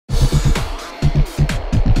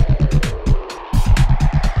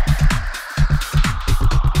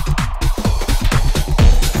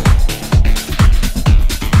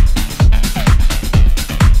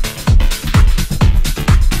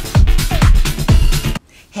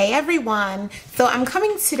Hey everyone! So I'm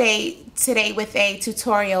coming today with a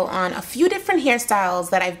tutorial on a few different hairstyles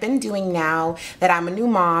that I've been doing now that I'm a new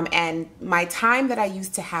mom, and my time that I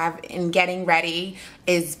used to have in getting ready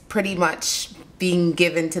is pretty much being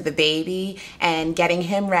given to the baby and getting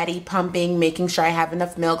him ready, pumping, making sure I have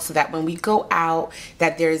enough milk so that when we go out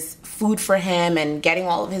that there's food for him and getting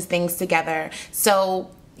all of his things together.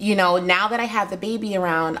 So you know, now that I have the baby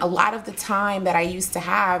around, a lot of the time that I used to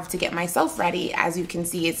have to get myself ready, as you can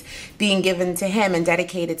see, is being given to him and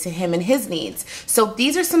dedicated to him and his needs. So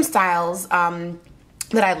these are some styles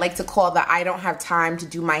that I'd like to call the I don't have time to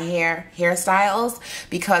do my hairstyles,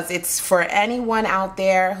 because it's for anyone out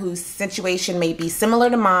there whose situation may be similar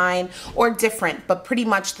to mine or different, but pretty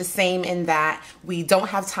much the same in that we don't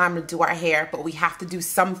have time to do our hair, but we have to do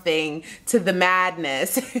something to the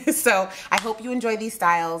madness. So I hope you enjoy these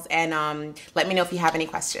styles, and let me know if you have any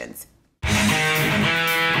questions.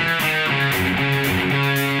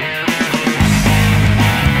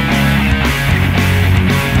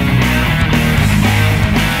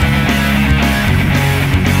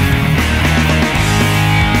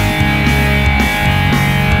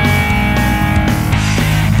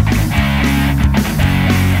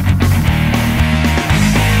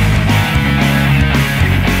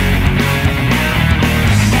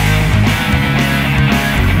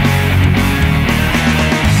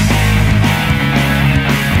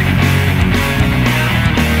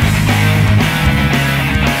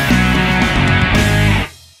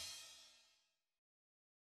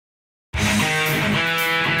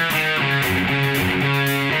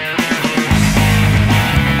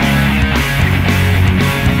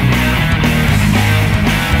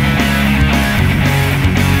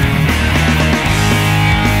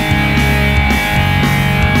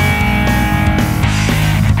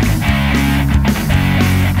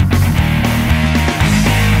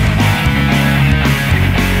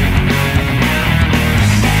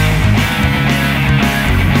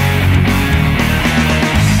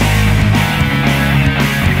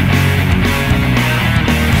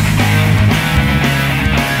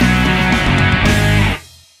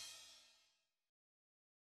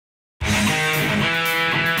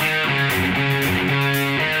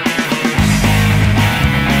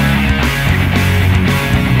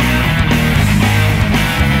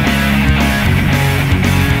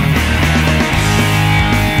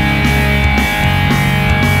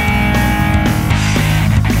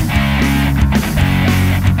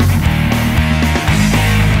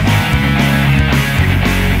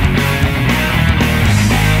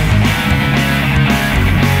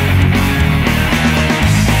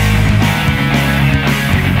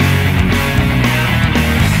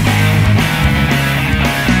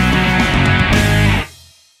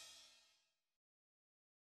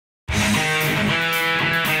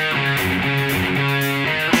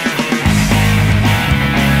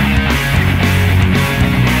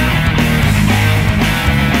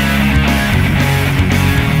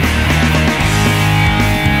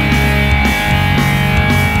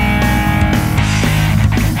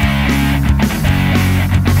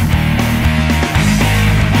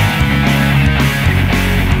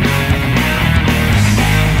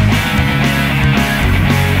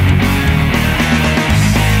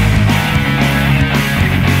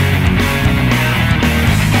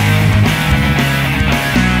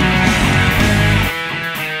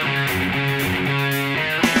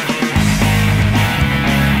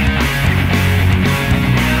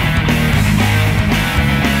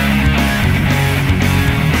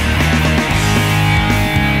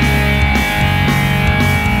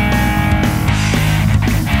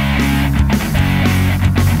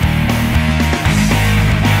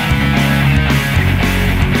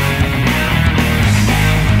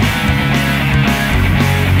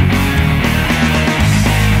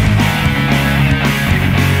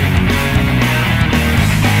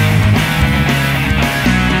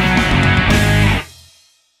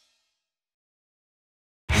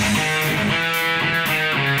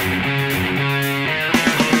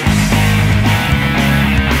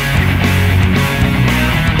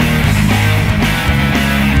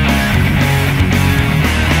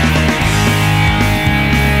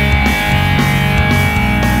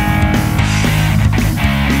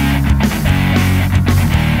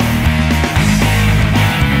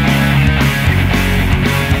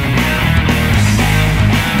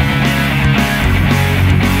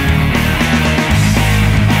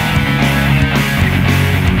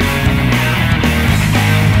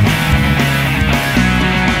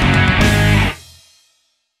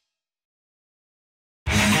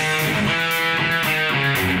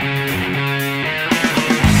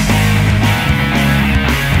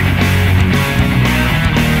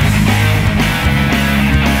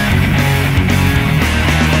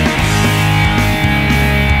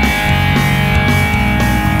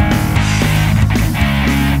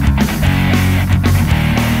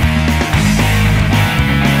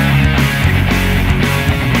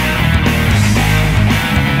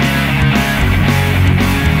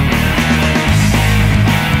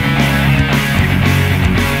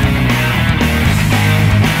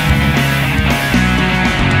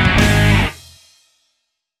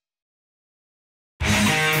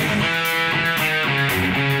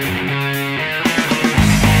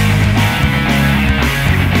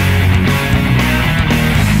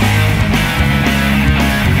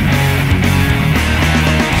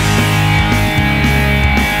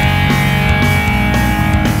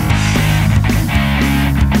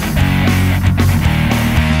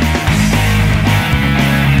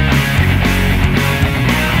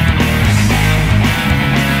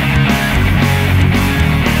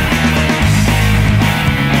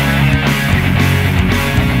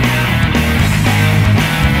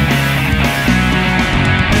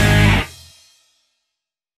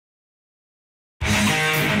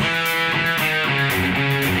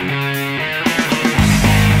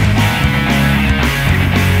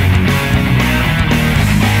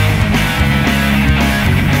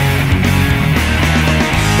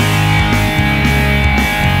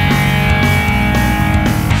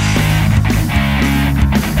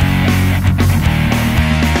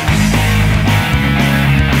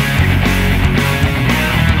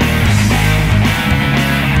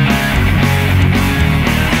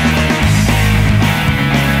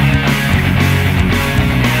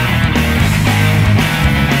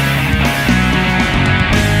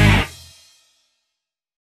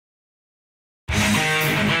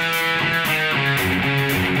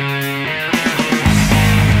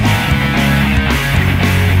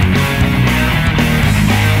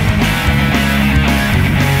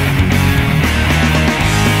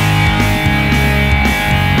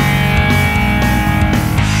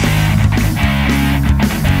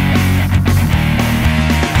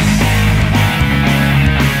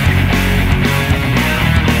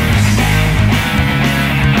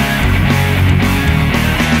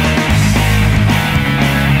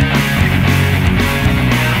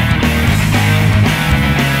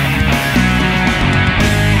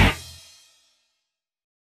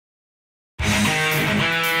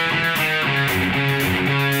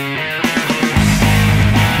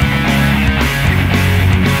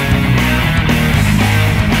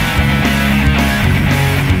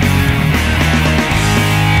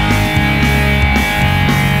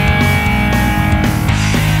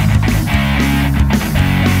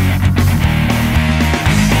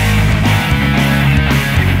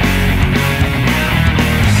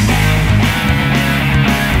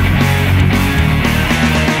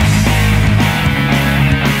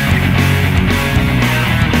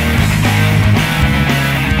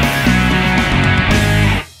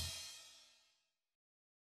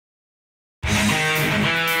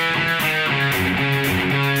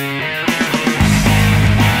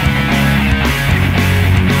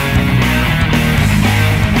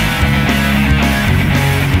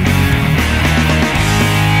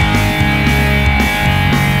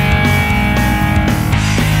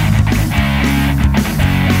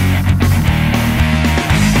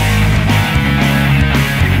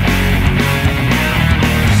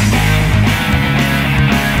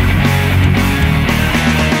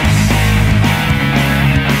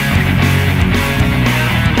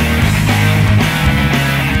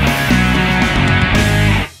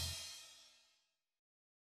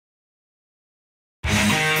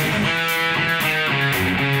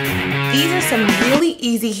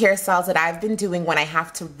 easy hairstyles that I've been doing when I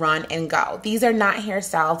have to run and go. These are not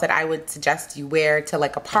hairstyles that I would suggest you wear to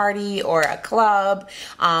like a party or a club.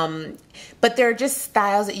 But they're just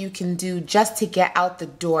styles that you can do just to get out the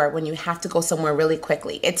door when you have to go somewhere really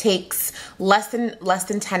quickly. It takes less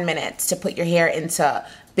than 10 minutes to put your hair into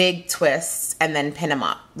big twists and then pin them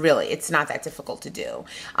up. Really, it's not that difficult to do.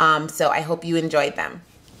 So I hope you enjoyed them.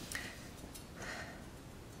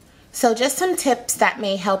 So just some tips that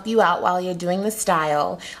may help you out while you're doing the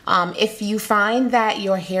style. If you find that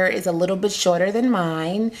your hair is a little bit shorter than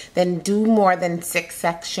mine, then do more than 6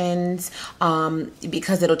 sections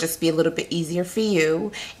because it'll just be a little bit easier for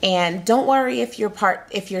you. And don't worry if your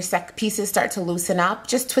pieces start to loosen up.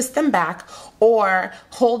 Just twist them back or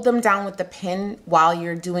hold them down with the pin while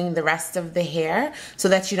you're doing the rest of the hair so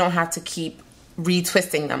that you don't have to keep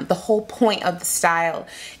retwisting them. The whole point of the style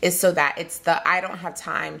is so that it's I don't have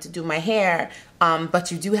time to do my hair, but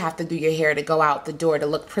you do have to do your hair to go out the door to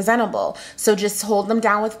look presentable. So just hold them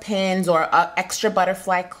down with pins or extra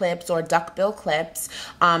butterfly clips or duckbill clips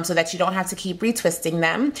so that you don't have to keep retwisting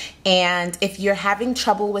them. And if you're having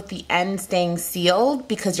trouble with the end staying sealed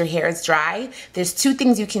because your hair is dry, there's 2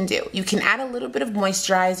 things you can do. You can add a little bit of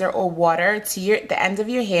moisturizer or water to the end of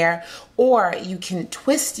your hair, or you can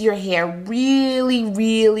twist your hair really,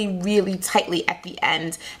 really, really tightly at the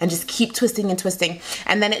end and just keep twisting and twisting,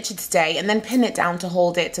 and then it should stay, and then pin it down to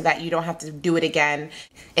hold it so that you don't have to do it again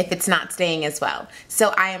if it's not staying as well.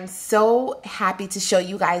 So I am so happy to show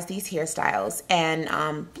you guys these hairstyles, and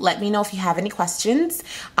let me know if you have any questions,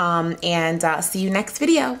 and see you next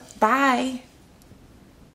video. Bye.